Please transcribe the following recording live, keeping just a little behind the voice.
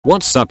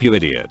What's up you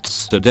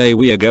idiots? Today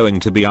we are going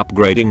to be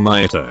upgrading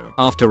Mayuto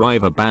after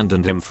I've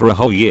abandoned him for a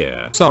whole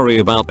year. Sorry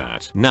about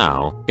that.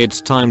 Now,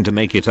 it's time to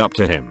make it up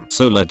to him.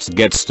 So let's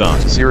get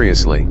started.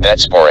 Seriously,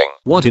 that's boring.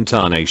 What in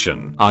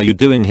tarnation are you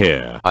doing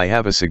here? I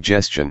have a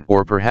suggestion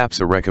or perhaps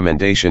a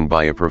recommendation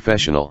by a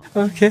professional.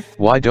 Okay.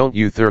 Why don't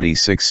you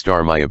 36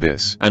 star my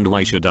abyss? And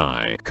why should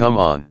I? Come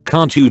on.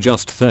 Can't you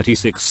just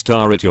 36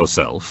 star it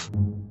yourself?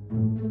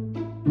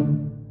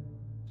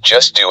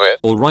 Just do it.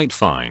 Alright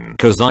fine,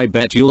 cause I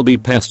bet you'll be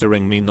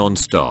pestering me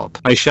non-stop.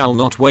 I shall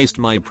not waste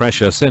my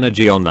precious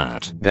energy on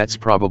that. That's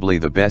probably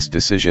the best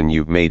decision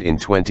you've made in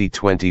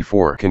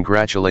 2024.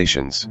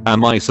 Congratulations.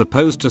 Am I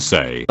supposed to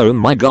say, oh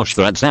my gosh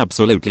that's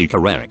absolutely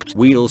correct?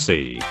 We'll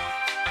see.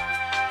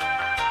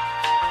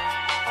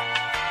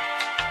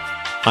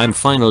 I'm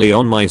finally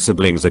on my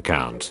sibling's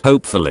account.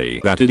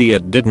 Hopefully that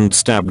idiot didn't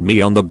stab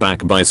me on the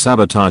back by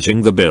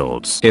sabotaging the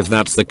builds. If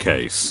that's the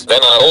case,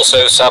 then I'll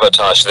also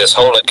sabotage this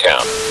whole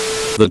account.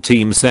 The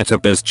team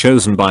setup is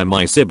chosen by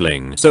my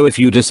sibling, so if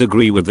you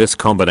disagree with this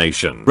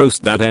combination,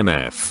 roast that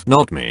MF,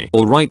 not me.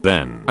 Alright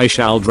then, I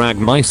shall drag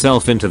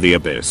myself into the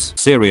abyss.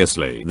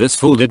 Seriously, this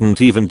fool didn't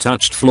even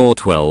touch floor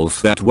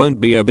 12. That won't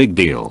be a big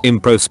deal.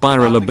 Impro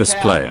Spiral Abyss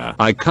player.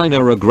 I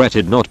kinda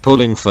regretted not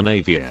pulling for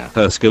Navia.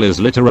 Her skill is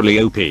literally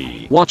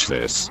OP. Watch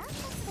this.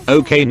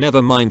 Okay,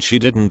 never mind, she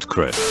didn't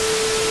crit.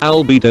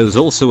 𝐿𝐵𝐷𝐿's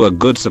also a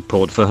good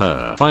support for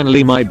her.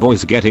 Finally my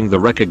boy's getting the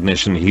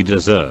recognition he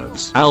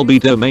deserves.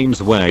 𝐿𝐵𝐷𝐿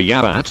mains where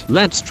ya at?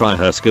 Let's try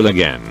her skill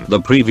again.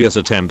 The previous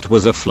attempt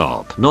was a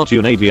flop. Not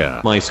you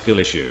Navia. My skill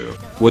issue.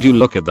 Would you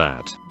look at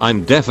that?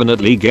 I'm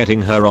definitely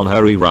getting her on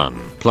her rerun.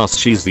 Plus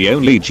she's the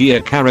only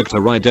Gia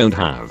character I don't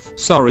have.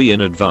 Sorry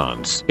in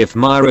advance if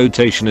my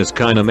rotation is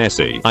kinda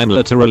messy. I'm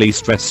literally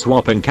stress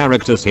swapping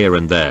characters here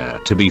and there.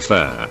 To be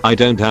fair, I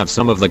don't have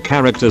some of the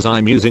characters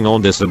I'm using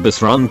on this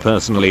abyss run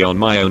personally on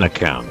my own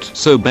account.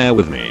 So bear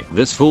with me.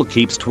 This fool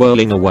keeps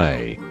twirling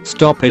away.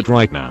 Stop it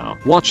right now.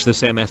 Watch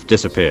this MF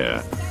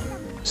disappear.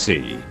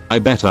 See, I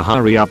better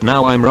hurry up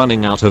now, I'm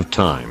running out of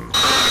time.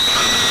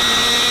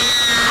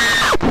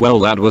 Well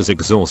that was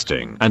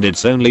exhausting and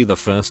it's only the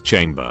first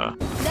chamber.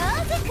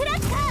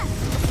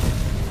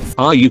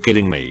 Are you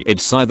kidding me?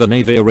 It's either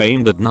Navia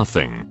aimed at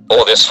nothing,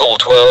 or this fool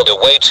twirled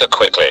away too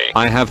quickly.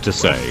 I have to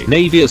say,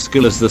 Navia's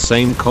skill is the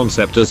same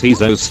concept as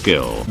𝐒𝐿𝐵𝐷𝐿's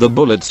skill. The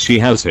bullets she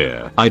has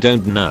here, I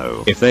don't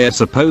know if they are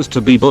supposed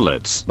to be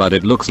bullets, but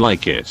it looks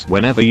like it.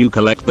 Whenever you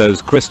collect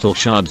those crystal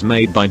shards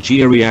made by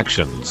Gia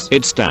reactions,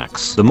 it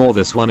stacks. The more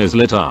this one is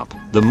lit up,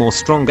 the more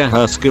stronger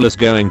her skill is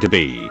going to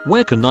be.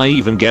 Where can I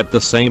even get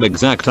the same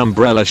exact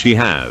umbrella she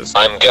has?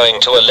 I'm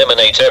going to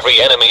eliminate every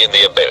enemy in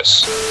the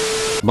abyss.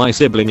 My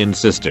sibling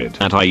insisted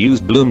that I use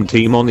Bloom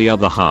team on the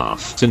other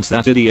half, since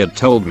that idiot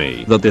told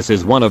me that this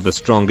is one of the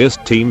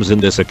strongest teams in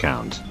this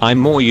account. I'm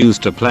more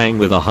used to playing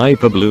with a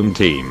hyper Bloom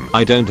team.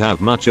 I don't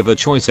have much of a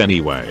choice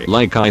anyway.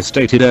 Like I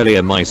stated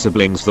earlier, my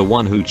sibling's the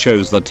one who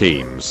chose the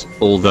teams.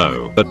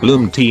 Although, but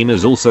Bloom team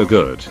is also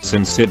good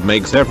since it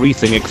makes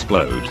everything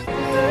explode.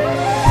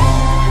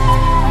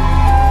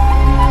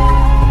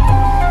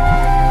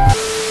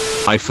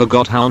 I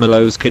forgot how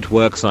Melo's kit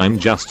works. I'm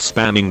just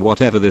spamming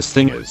whatever this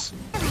thing is.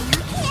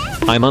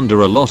 I'm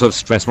under a lot of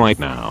stress right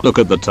now. Look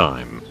at the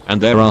time. And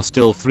there are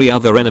still 3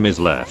 other enemies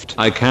left.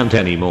 I can't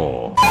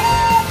anymore.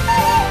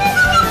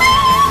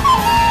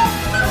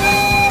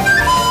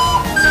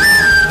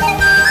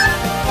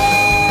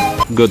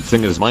 Good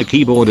thing is my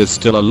keyboard is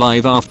still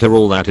alive after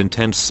all that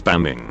intense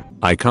spamming.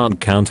 I can't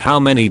count how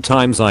many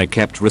times I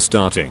kept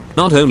restarting.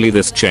 Not only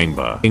this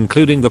chamber,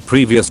 including the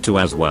previous 2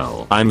 as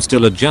well. I'm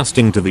still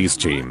adjusting to these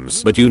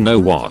teams, but you know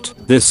what?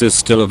 This is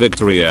still a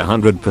victory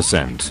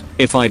 100%.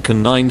 If I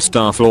can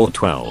 9-star floor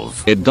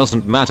 12, it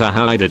doesn't matter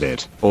how I did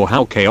it, or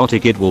how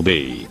chaotic it will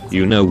be.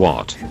 You know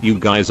what? You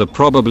guys are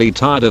probably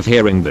tired of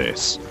hearing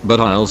this, but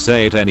I'll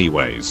say it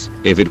anyways.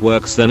 If it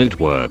works then it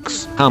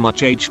works. How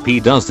much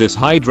HP does this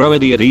Hydro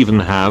idiot even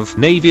have?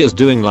 Navia's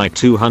doing like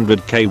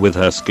 200k with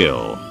her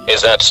skill.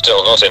 Is that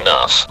still not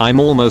enough? I'm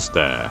almost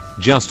there.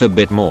 Just a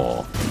bit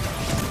more.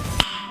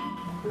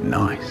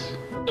 Nice.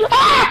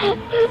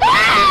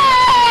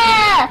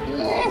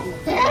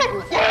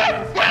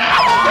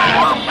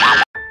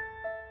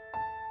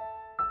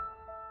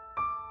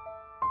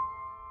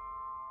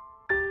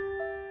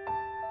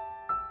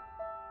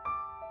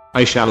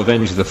 I shall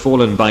avenge the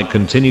fallen by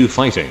continue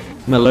fighting.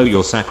 Melo,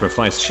 your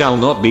sacrifice shall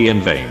not be in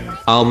vain.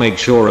 I'll make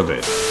sure of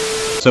it.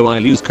 So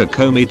I'll use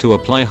Kokomi to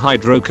apply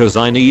Hydro cause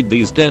I need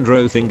these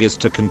Dendro thingies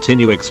to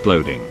continue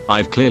exploding.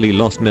 I've clearly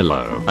lost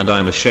Milo and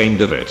I'm ashamed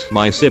of it.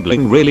 My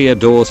sibling really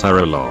adores her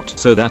a lot,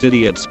 so that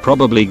idiot's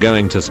probably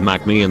going to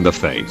smack me in the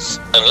face.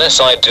 Unless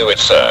I do it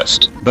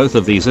first. Both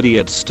of these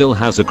idiots still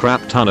has a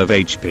crap ton of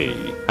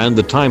HP, and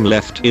the time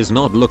left is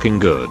not looking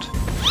good.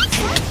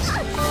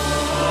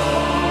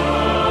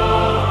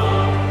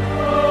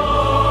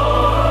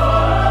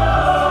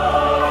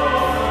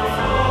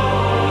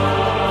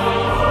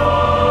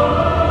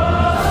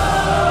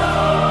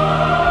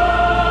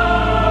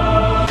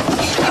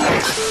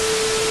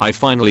 I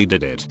finally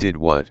did it. Did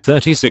what?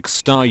 36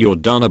 star, you're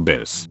done,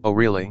 Abyss. Oh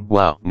really?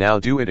 Wow, now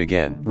do it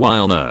again. Why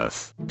on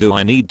earth do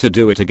I need to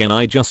do it again?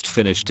 I just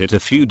finished it a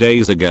few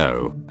days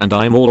ago, and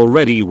I'm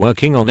already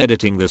working on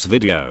editing this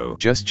video.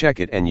 Just check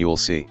it and you'll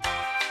see.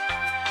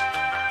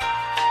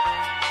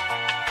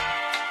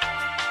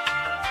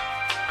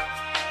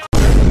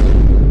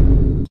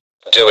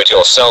 Do it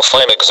yourself,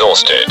 I'm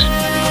exhausted.